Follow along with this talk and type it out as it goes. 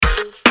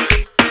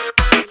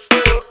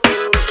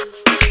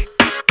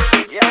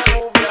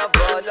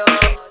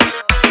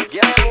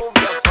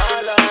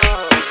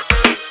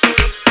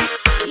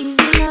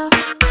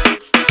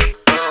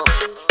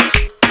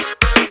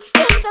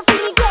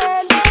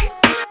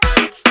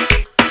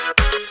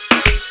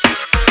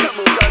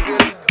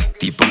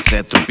Ti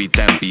përcet trupi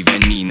tempi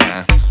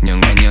venina. Një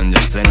nga një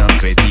ndështë në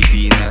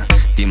kreditina.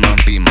 Ti më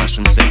mpi ma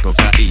shumë se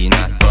kokaina.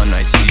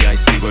 Bënaj qia i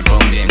sigur po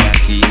mbje nga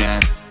kina.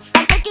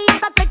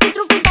 Ka preki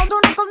trupi tondo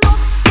ne kom nok.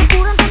 Në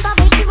kurën të nda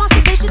veshi ma si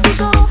veshi ti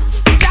shorok.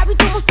 Ti klabi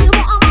tu mu stil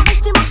mo ama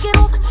vesh ti ma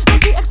kerok. Me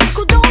ty e këtë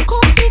ku do në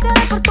kom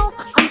streetere për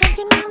tok. I'm drunk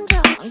and I'm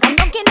drunk, I'm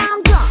drunk and I'm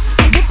drunk.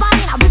 Vi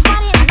parina,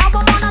 now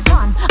I'm on a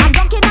ton. I'm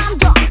drunk and I'm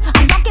drunk,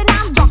 I'm drunk and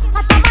I'm drunk.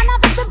 Sa ta mana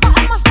vesh të mpa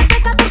e mos me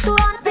preka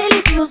torturon.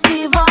 Peli si u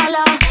si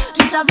vala.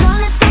 Ty ta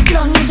vlonet s'ka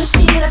plon një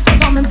dëshire të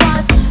do me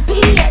mbas.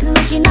 Pijet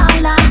në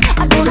kinala.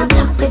 A do na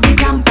tak pe di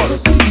gram por u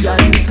si ja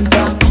e nisëm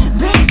tak.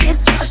 Bitch,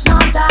 yes, kjo është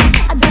nata.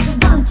 A do të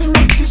danti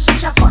me kësy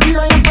qa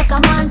follo jem për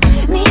kaman.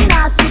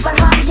 Nina super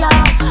hot, yo.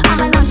 A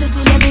menon që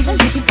si levizën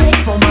që ti prek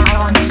po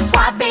maron.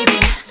 Squad baby,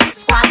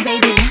 squad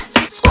baby.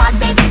 Squad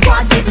baby,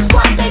 squad baby,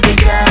 squad baby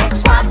girl.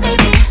 Squad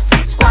baby,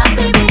 squad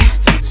baby.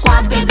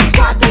 Squad baby,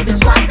 squad baby,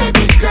 squad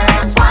baby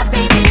girl. Squad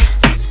baby,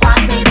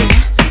 squad baby.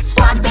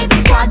 Squad baby,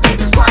 squad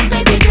baby, squad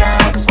baby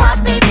girl. Squad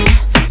baby,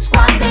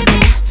 squad baby.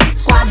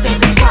 Squad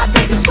baby, squad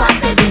baby, squad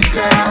baby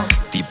girl.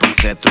 Ti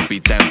përcet trupi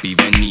tempi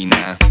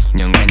venina.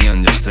 Një nga një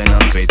ndështë në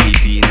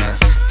kreditina.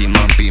 Ti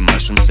më mpi ma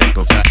shumë se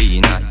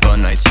kokaina.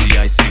 Bënaj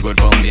qia i sigur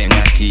po mbje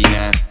nga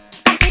kina.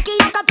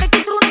 Ka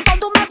preki trunin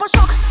tondo me po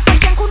shok.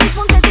 Përqen ku nis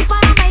mund të ti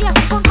para me je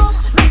ku kontrol.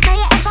 Me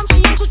meje e kam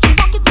shien që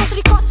fakit mos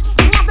rikot.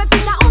 Ti nja pe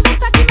pinga unë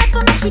dërsa ki me të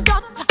në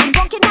pidot. I'm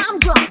drunk and I'm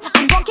drunk,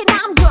 I'm drunk and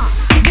I'm drunk.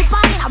 Vi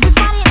parina,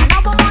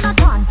 now I'm on a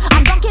ton.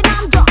 I'm drunk and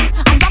I'm drunk,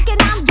 I'm drunk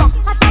and I'm drunk.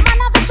 Sa ta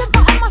mana vesh të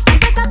mpa e mos me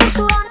preka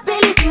torturon.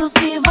 Peli si u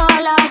si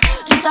vala.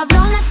 Ty ta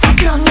vlonet s'ka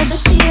plon një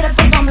dëshire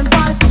për do me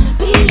mbas.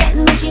 Pijet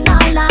në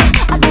kinala.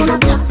 A do na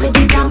tak pe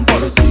di gram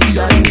por u si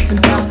ja e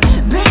nisëm tak.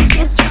 Bitch,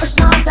 yes, kjo është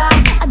nata.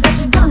 A do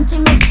të danti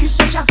me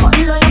kësy qa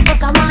follo jem për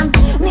kaman.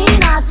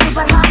 Nina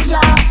super hot,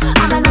 yo.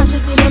 A menon që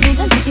si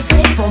levizën që ti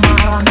prek po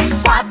maron.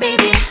 Squad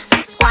baby,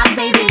 squad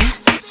baby.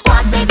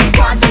 Squad baby,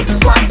 squad baby,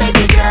 squad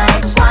baby girl.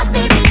 Squad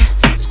baby,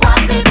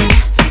 squad baby.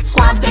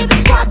 Squad baby,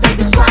 squad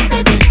baby, squad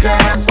baby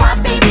girl. Squad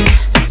baby,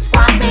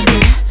 squad baby.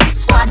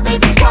 Squad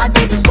baby, squad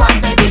baby, squad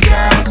baby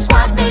girl.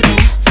 Squad baby,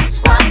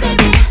 squad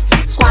baby.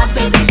 Squad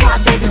baby, squad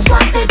baby,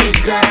 squad baby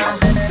girl.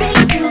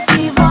 Peli si u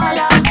si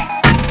vala.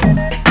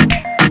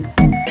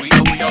 We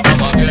are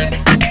come again.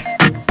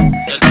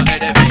 Selva è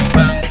the Big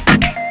Bang.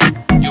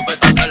 You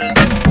better tell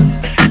them.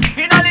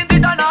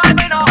 Inalindita na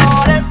e na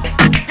harem.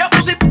 Ja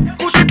fusi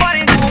kushi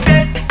parin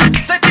kupjen.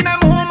 Se ti me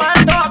mu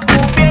man tak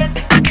kupjen.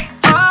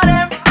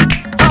 Harem,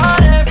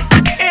 harem.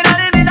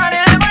 Inalindita na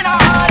e na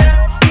harem.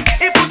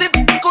 I fusi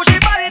kushi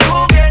parin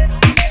kupjen.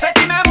 Se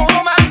ti me mu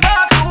man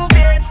tak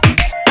kupjen.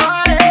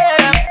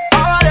 Harem,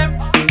 harem.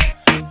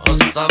 O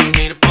sa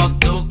mirë po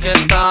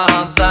dukesh ta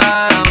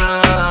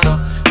zemrë,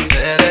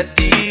 se dhe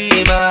ti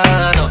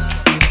meno.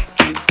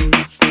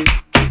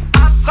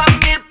 Asa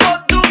mir po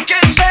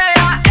dukesh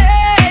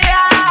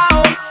eja,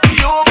 oh.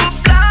 You will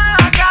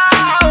flag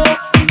out.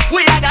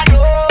 We are the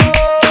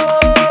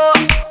door.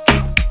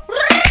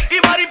 I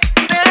mari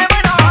e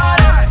na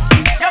harem.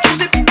 Ja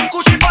fusi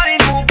kushi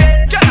parin kupjen.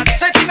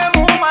 Se ti me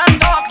mu man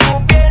tak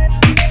kupjen.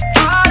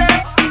 Harem,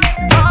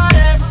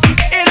 harem.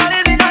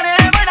 Inalindita na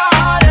e na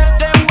harem.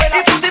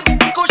 I fusi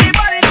kushi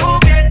parin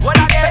kupjen.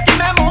 Se ti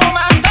me mu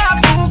man tak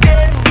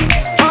kupjen.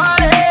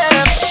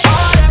 Harem,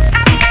 harem.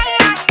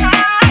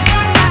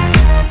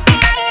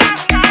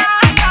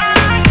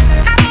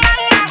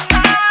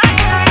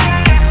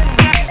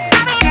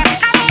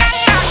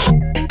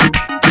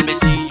 Tell me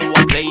see you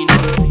are playing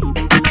on.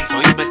 So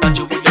if me touch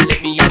you, would you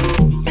let me on?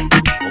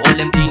 All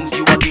them things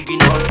you are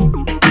digging on.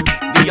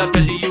 Me a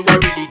tell you are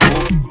really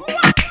good.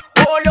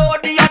 Oh Lord,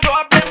 we a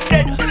drop them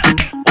dead.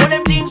 All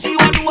them things you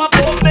a do a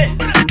for me.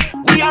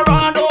 We are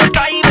on all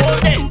time all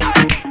day.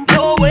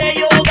 No way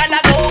you gonna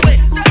go away.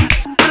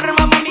 Brr,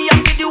 mama me a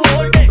feed you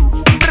all day.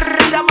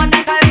 Brr, the man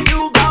that time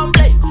you gon'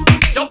 play.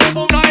 Your boom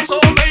boom nice, so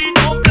me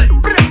don't play.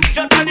 Brr,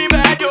 your tiny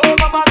bad, your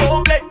mama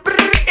gon' play.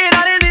 Brr, in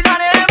a little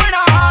tiny when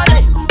I hardy.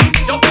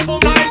 Your boom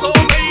boom nice, so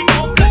me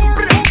don't play.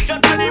 Brr, your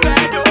tiny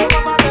bad, your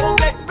mama gon'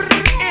 play. Brr,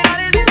 in a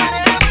little tiny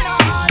when I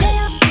hardy.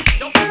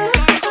 Your boom boom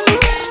nice.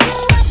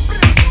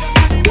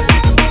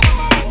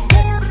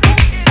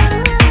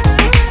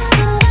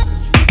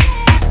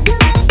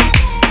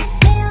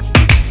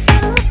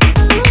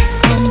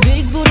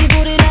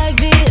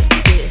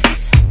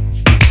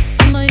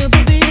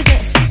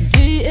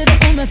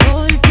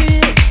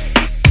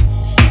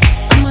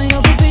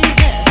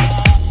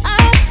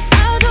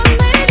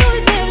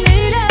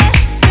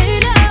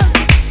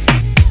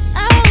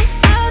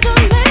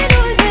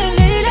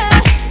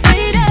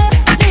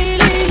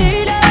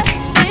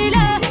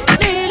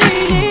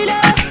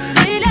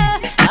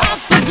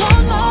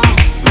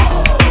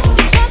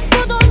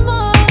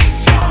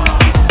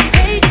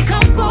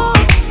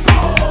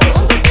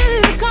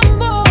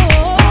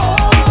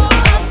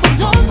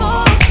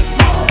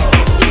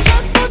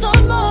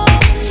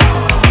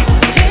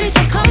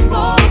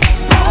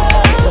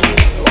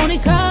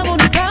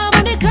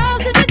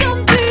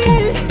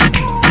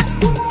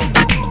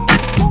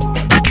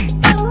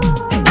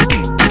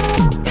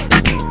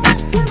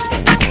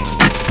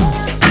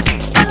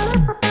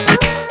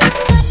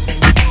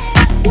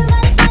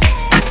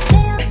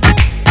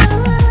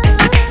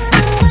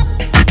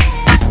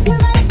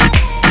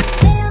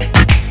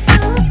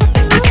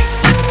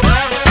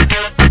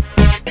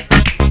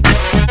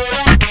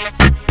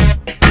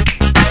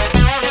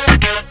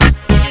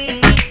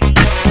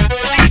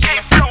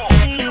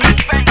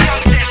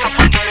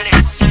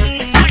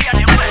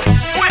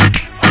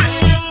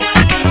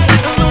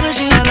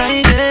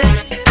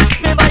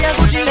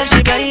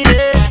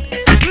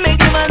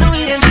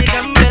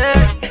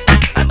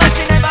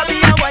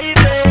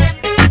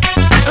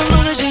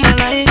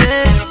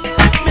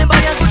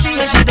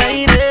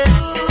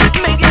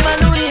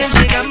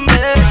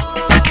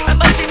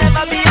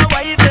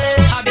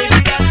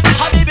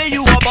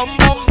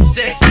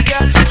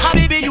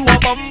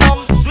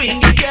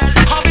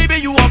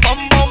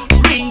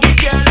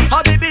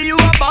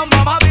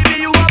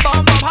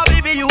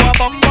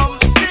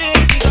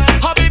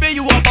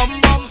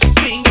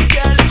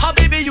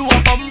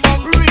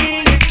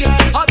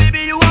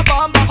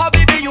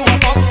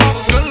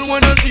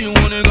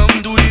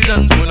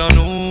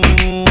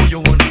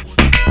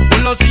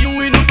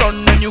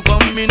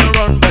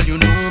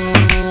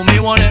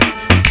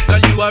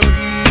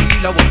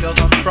 Manila, where you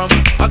come from?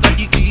 I got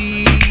the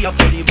key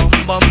for the bum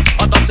bum.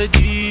 I thought say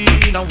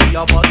Xena, we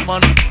a bad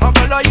man. I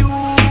call her you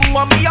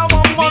and me a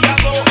one man.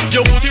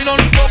 Your booty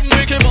non-stop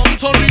make a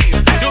bounce on me.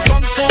 Your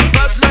tongue so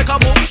fat like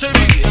a box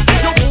cherry.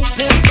 Your boom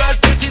boom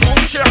bad tasty mon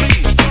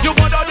chéri. You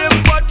bother them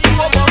but you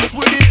a bounce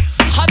with it.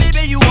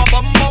 Habibi you a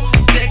bum bum,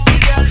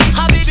 sexy girl.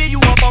 Habibi you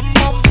a bum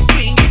bum,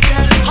 swing it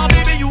girl.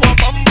 Habibi you a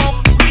bum bum,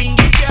 ring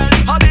it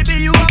girl. Habibi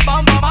you a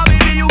bum bum,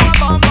 habibi you a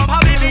bum bum,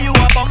 habibi you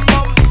a bum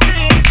bum,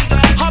 sexy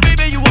girl.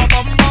 Habibi you a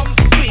bum bum,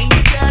 swing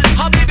it girl.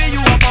 Habibi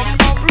you a bum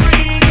bum,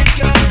 ring it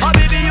girl.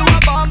 Habibi you a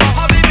bum bum,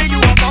 habibi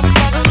you a bum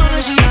bum. As long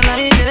as she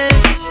like it,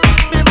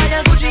 me buy a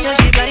Gucci and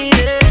she buy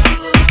it.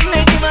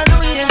 Make him a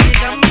Louis and she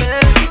come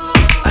back.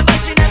 I bet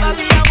she never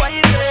be a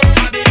wife,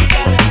 habibi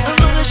girl. As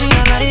long as she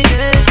like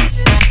it,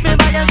 me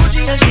buy a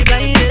Gucci and she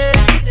buy it.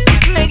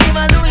 Make him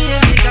a Louis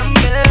and she come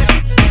back.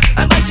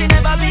 I bet she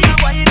never be a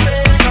wife.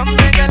 Come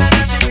back and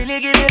then she really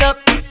give it up.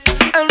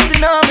 I'm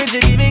sitting on me, she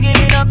give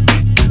it up.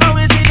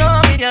 Always see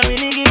on me, I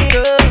really give it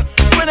up.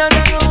 When I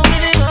tell you me,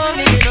 they gon'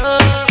 give it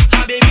up.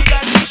 Habibi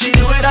girl, She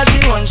do it as she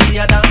want, she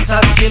a dance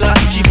killer.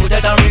 She put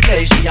it on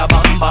replay, she a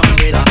bam bam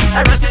winner.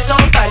 Her breast is so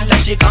fine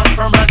like she come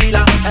from Brazil.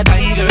 A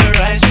tiger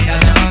right, she a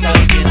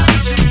jungle killer.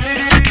 she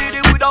did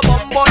it with a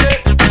bum on it.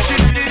 She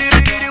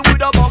did it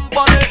with a bum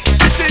on it.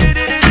 She did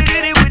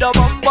it with a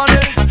bum on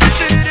it.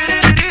 She did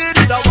it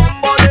with a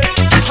bum on it.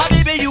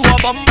 Habibi you a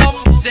bum bum,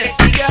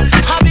 sexy girl.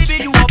 Habibi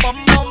you a bum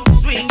bum,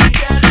 swing it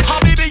girl.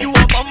 Habibi you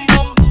a bum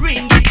bum,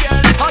 ring it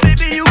girl.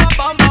 Habibi you a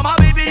bum bum,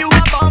 habibi you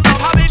a bum bum,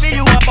 habibi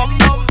you a bum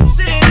bum,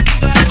 sexy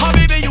girl.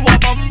 Habibi you a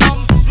bum bum,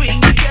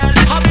 swing it girl.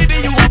 Habibi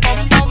you a bum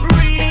bum,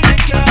 ring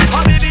it girl.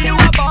 Habibi you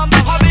a bum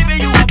bum, habibi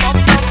you a bum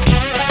bum.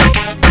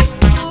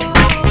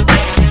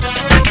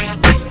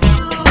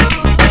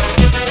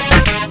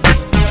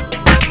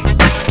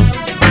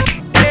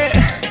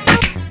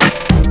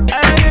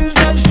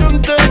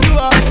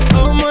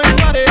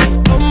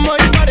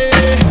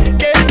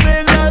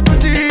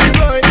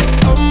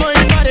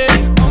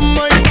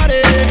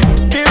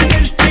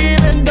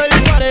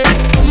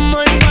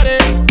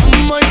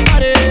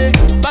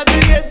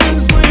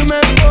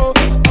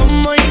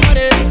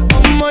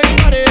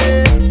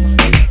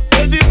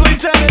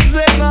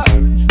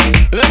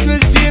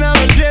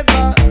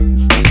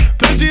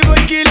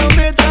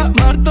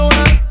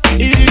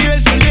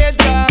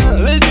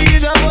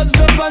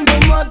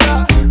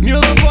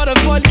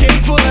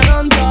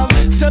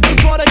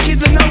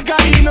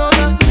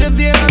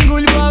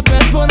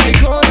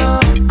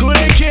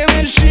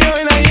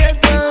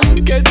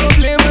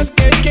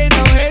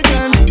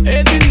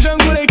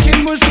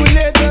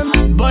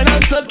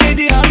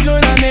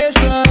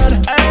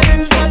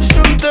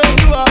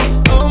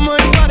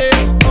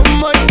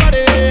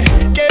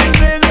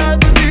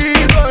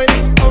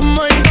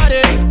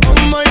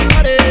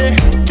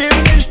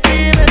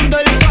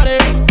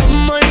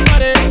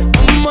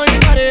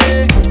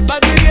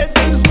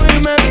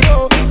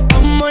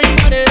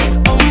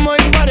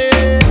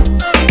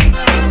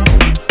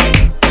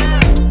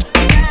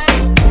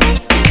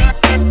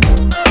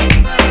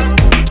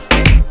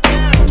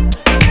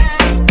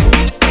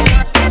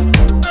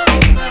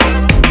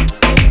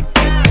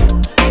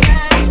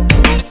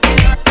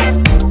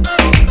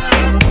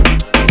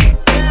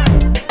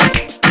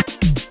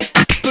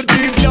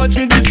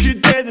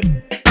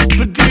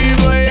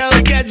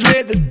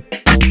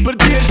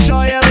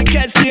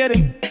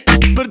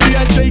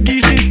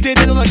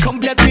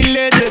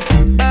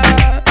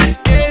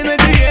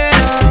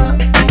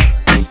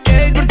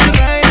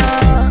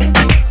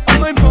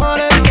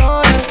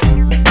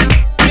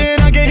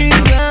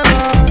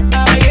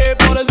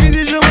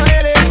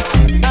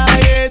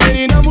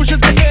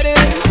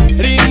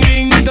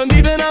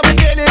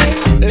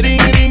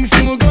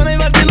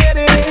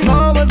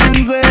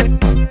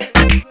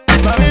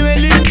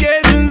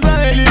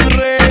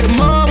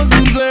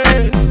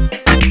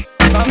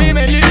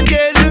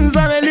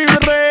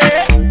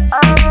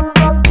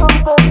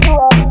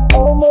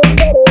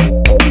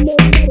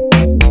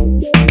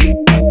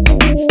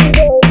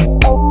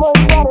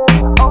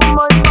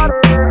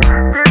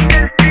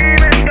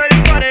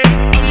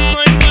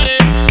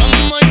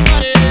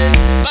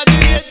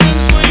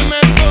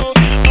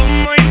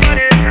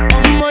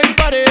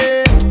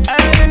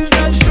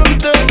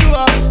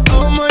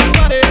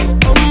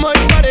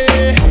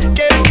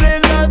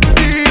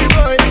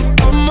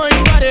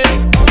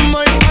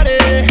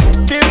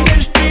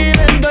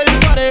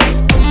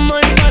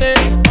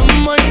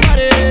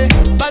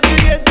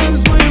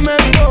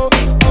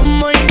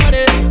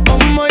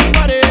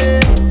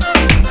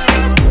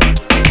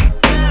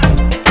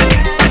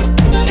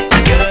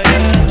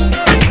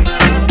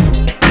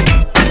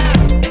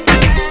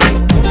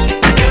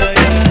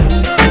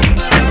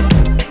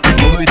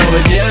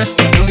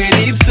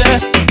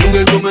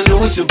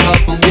 që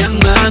prapë m'vjen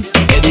men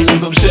E di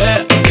nuk kom she,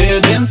 dhe e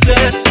din se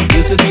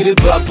Nëse tiri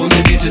prapë unë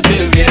e di që ti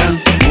vjen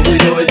Mu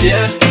kujtove dje,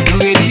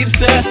 nuk e di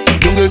pse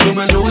Nuk e ku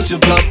menu që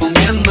prapë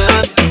m'vjen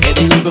men E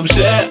di nuk kom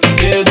she,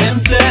 dhe e din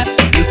se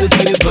Nëse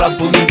tiri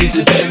prapë unë e di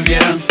që ti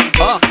vjen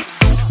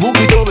Mu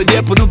kujtove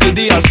dje, po nuk e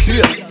di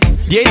arsye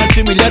Djena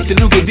që mi letë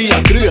nuk e dija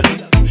krye.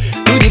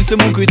 Nuk di pse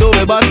mu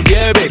kujtove bashkë dje,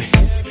 baby.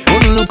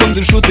 Unë nuk kom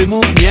të rshu ti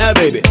mu nje,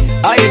 baby.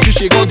 Aje që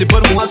shikoti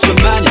për mu as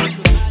shëmenja.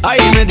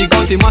 Aje me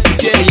dikoti ma si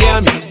sjeri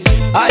jemi.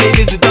 Aje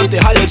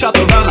vizitanti halë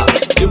qato vëna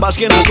që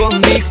bashkena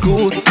kon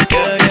nikut.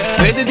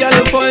 Vete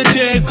djallë fojë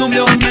që e kum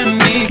lon me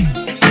mik.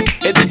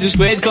 E di që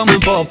shpejt kom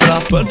në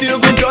popra. Për ty u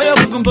kum troja,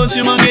 për kum thot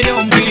që ma nge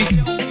lon pik.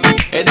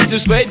 E di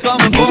që shpejt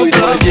kom në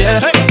popra.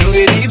 Nuk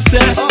e di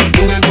pse,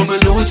 nuk e kum e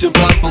nus që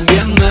pak po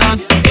m'vjen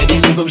men. E di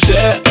nuk kom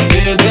she,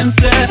 e din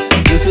se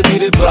nëse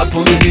tiri prap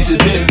po në di që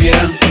ti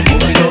vjen. Mu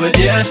kujtove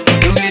tje,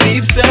 nuk e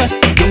di pse,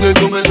 nuk e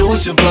kum e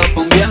nus që pak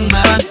po m'vjen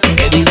men.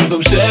 E di nuk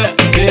kom she,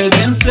 e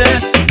din se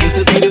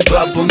nëse tiri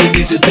prap po në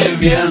di që ti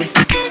vjen.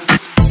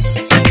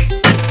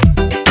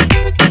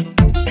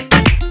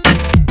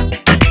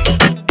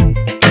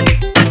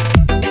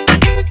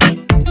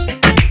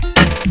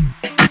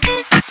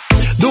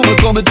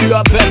 Me ty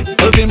apet,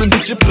 edhe dhimën të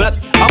shqipet.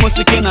 A mos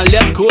e kena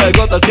let, ku e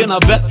gota s'jena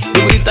vet.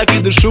 Nuk më di ta ki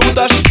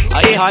dërshutash,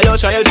 a i halo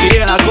që ajo që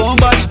jena kon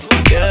bashk.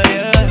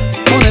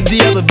 Unë e di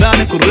edhe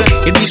vene kur rrit.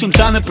 E di shumë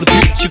qane për ty,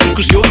 që ku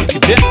kësh jo nuk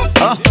i din.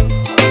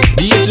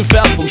 Di e që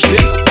fest po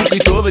m'shtim. Nuk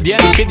kujtove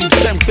dje, nuk e di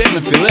pse m'kthe me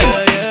fillim.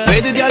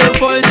 Vete djallë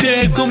fojë që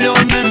e kum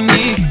lon me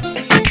mik.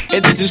 E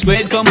di që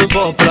shpejt kom në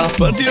popra.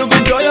 Për ty u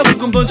kum troja, për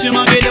kum thot që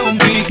ma nge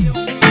lon pik.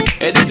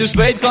 E di që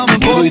shpejt kom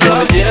në popra.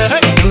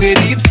 Nuk e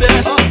di pse,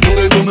 nuk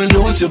e kum e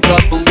nus që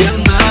prap po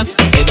m'vjen men.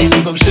 E di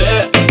nuk kom she,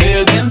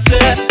 e din se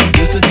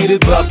nëse tiri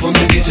prap po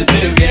në di që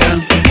ti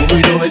vjen. Mu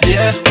kujtove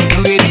tje,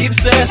 nuk e di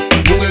pse,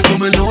 nuk e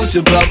kum e nus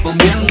që prap po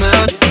m'vjen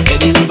men. E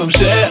di nuk kom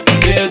she,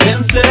 e din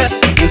se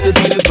nëse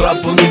tiri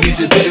prap po në di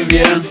që ti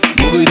vjen.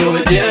 Mu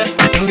kujtove tje,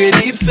 nuk e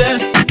di pse,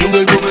 nuk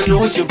e kum e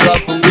nus që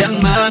prap po m'vjen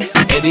men.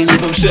 E di nuk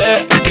kom she,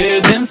 e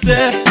din se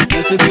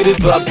nëse tiri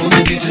prap po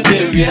në di që ti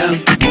vjen.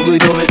 Mu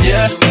kujtove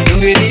tje,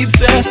 nuk e di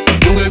pse,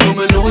 nuk e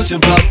kum e nus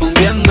që prap po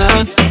m'vjen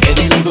men. E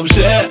di nuk kom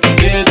she,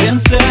 e din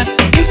se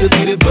nëse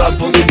tiri prap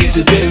po në di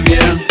që ti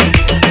vjen.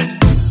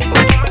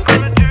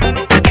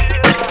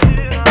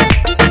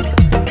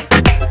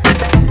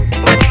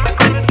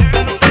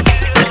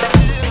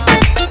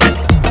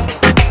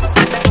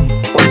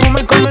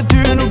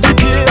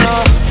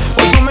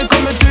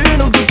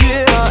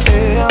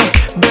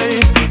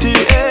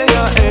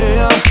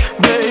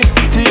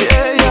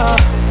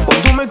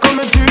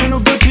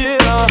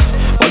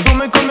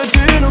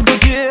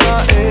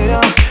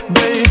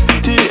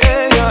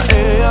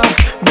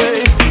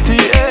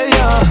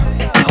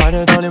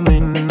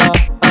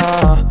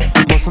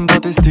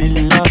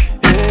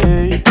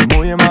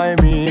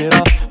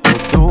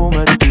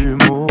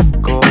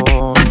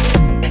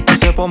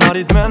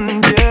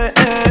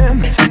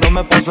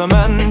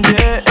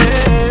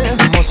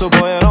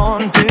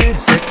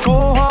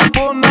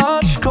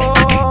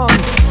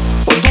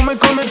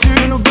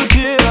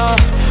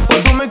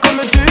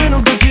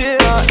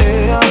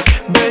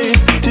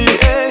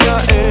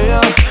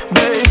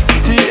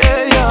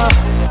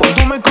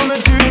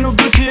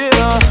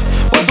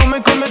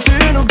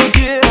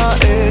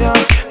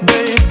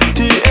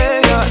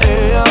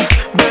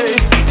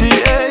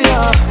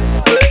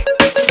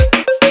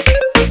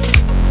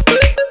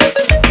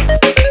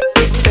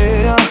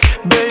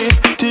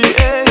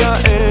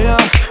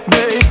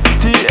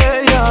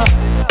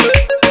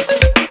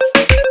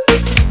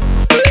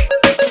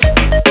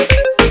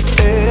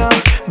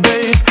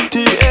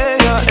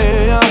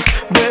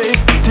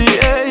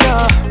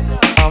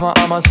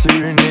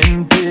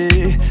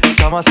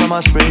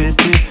 Sama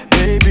shpejti,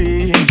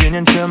 baby,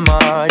 gjenjen që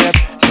ma jep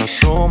sa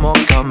shumë o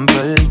kam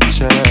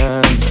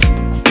pëlqen.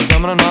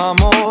 Zemrën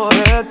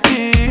amore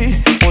ti,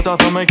 po ta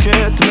thë me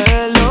ket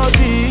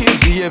melodi.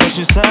 Di e vesh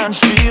një sen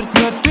shpirt,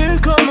 me ty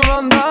kom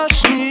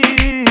vëndashni.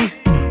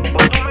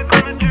 Po du me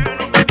kom e ty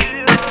nuk e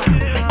tira.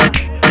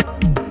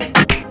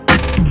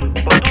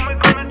 Po du me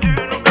kom e ty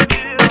nuk e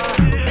tira.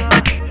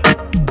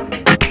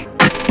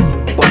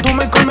 Po du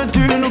me kom e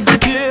ty nuk e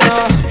tira.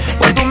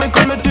 Po du me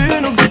kom e ty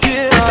nuk e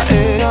tira.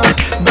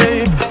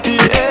 Babe, ti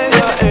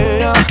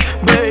eja,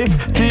 babe,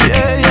 ti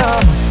eja.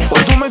 Po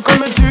du me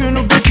kom e ty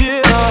nuk do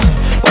tjera.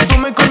 Po du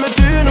me kom e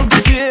ty nuk do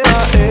tjera.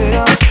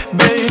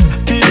 Babe,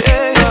 ti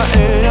eja,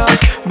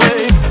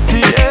 babe,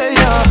 ti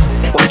eja.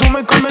 Po du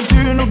me kom e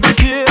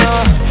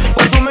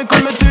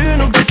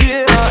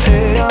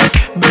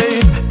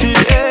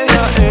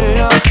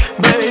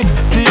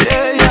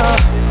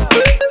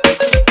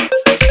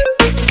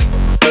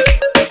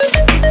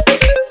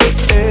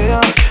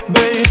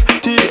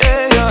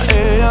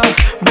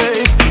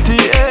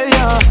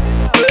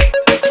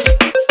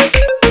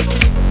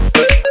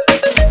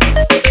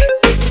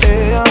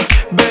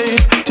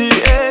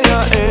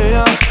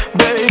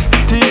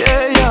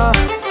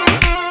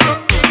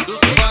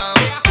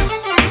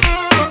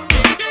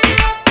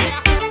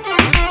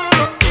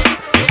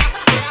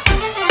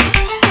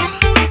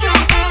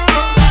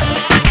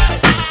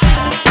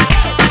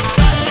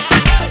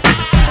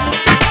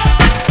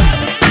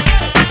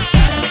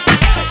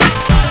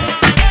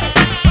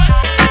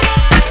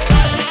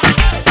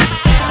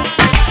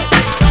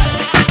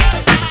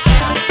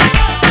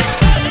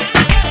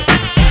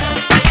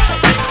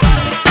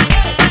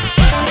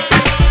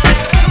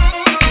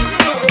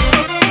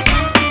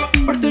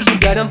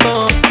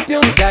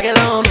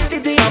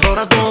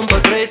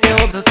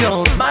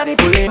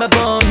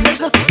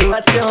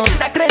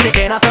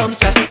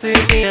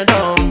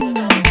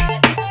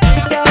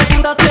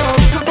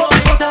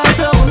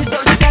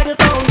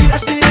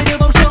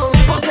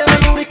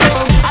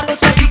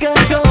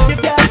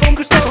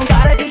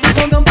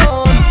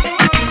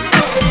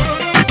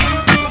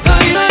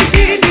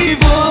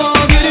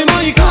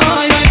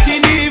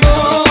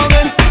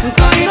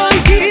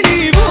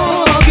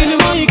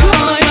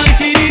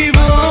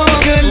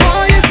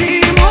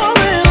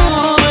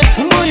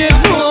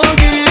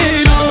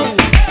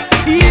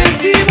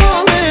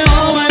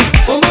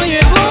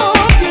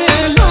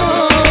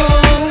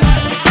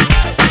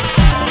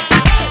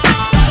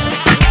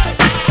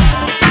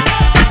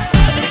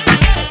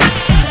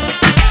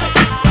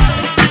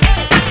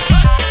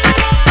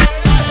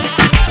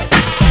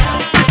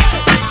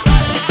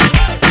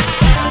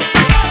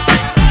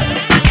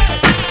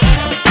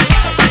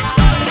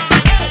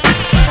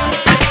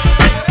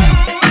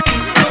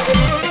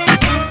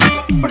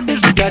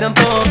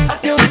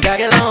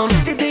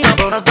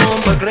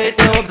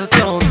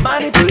posesion,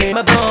 manipulim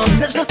e bon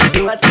në çdo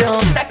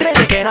situacion. Na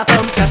kredi kena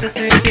thëm, ka shë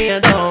si ti e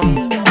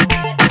don.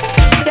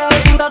 Ka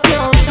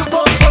reputacion, shumë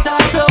po ta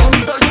don.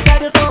 Sot i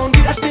sajtë ton,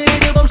 dy ashtë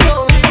të bom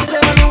shon. Po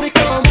se më nuk i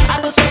kom,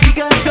 ardo që ti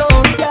ka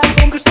don. Fjallë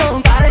bom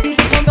kështon, pare ti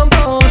të ton ton.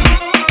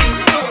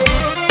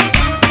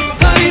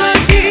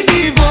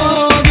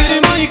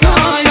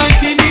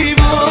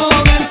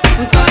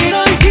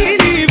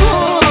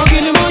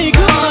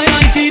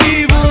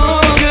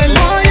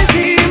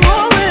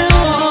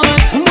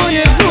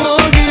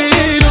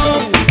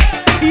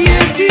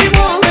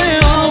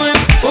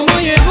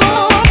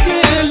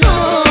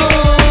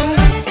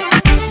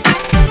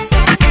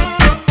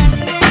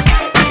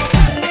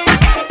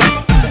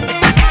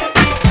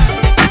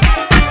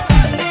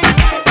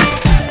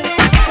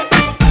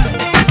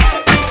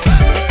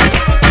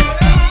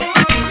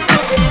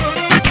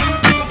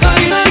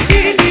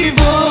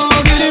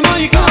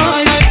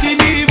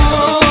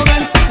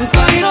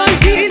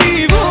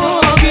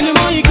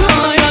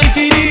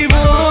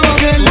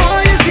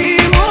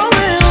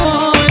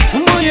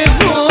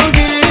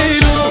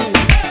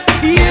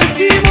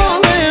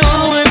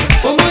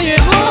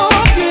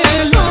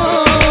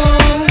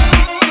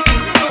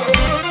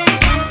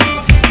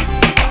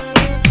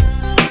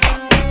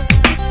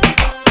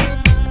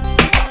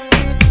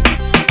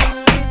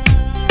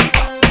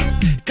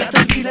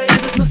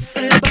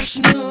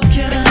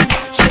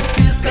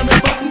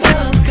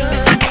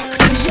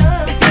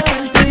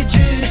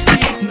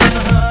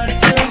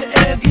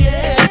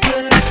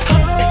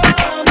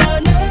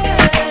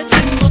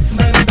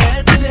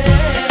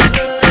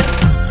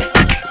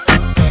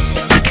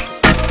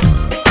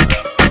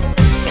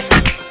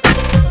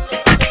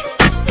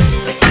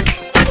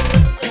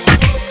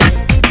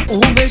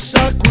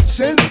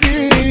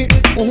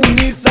 Unë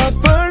nisa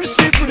për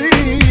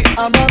Shqipëri,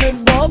 amanet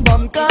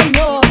babam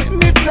kanon,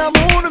 një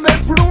flamur me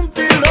prum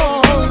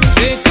tiron.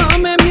 E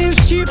kam e mirë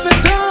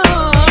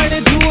shqipetar, e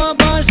dua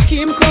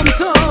bashkim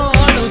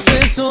komtar, ose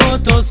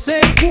sot ose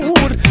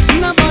kur,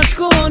 na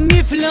bashkon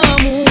një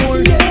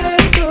flamur.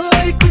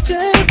 Jetoj ku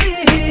qezi,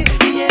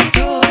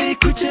 jetoj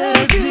ku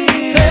qezi.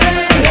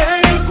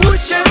 Hey, ku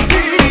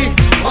qezi,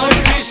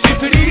 orë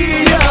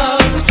Shqipëria,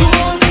 këtu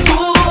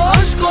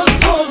është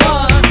Kosova,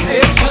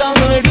 e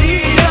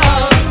Flamëria.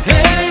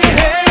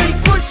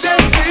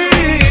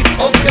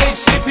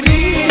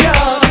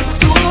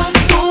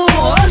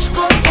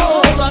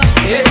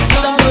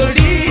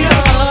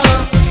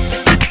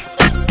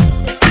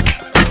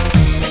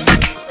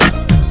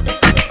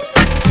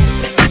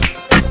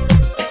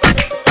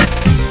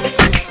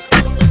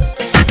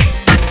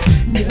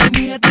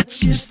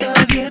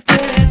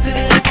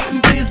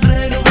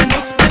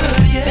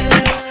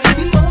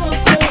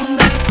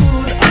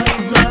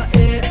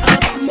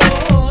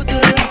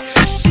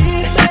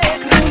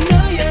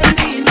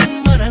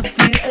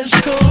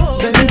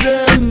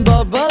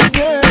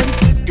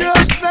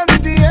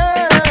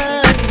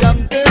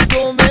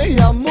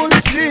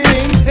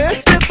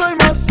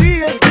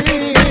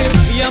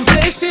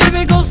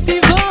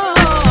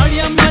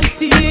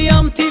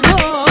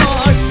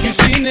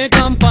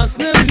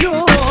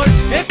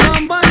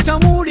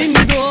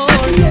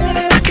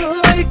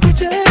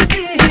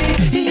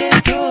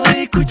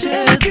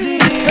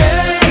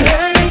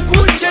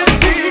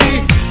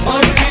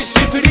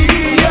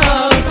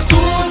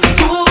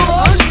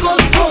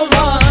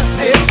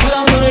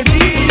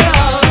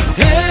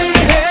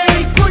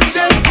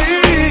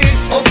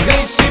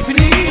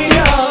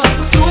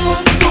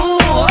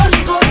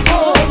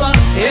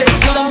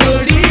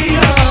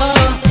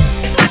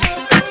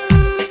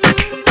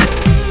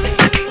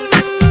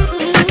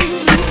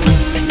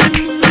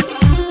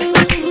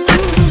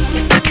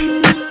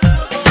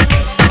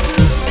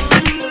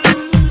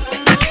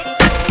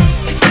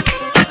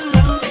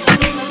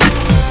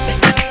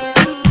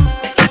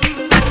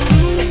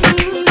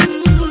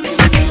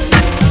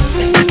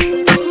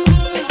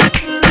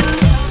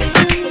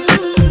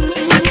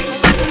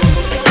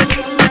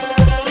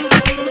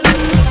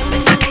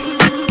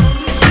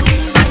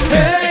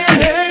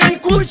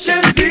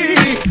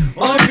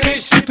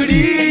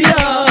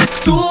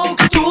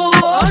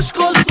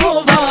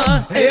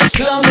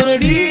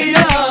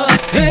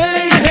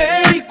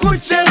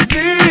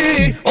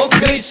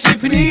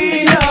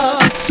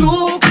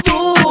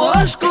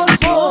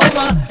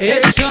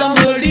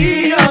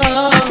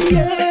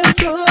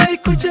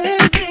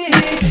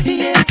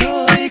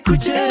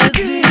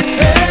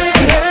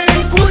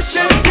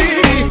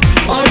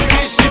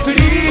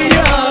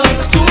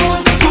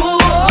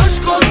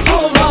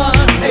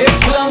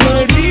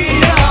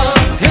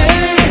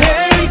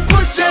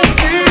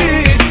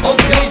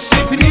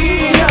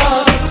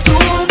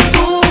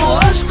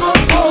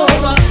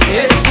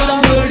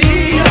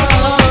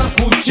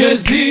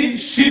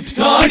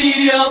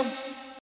 Shqiptaria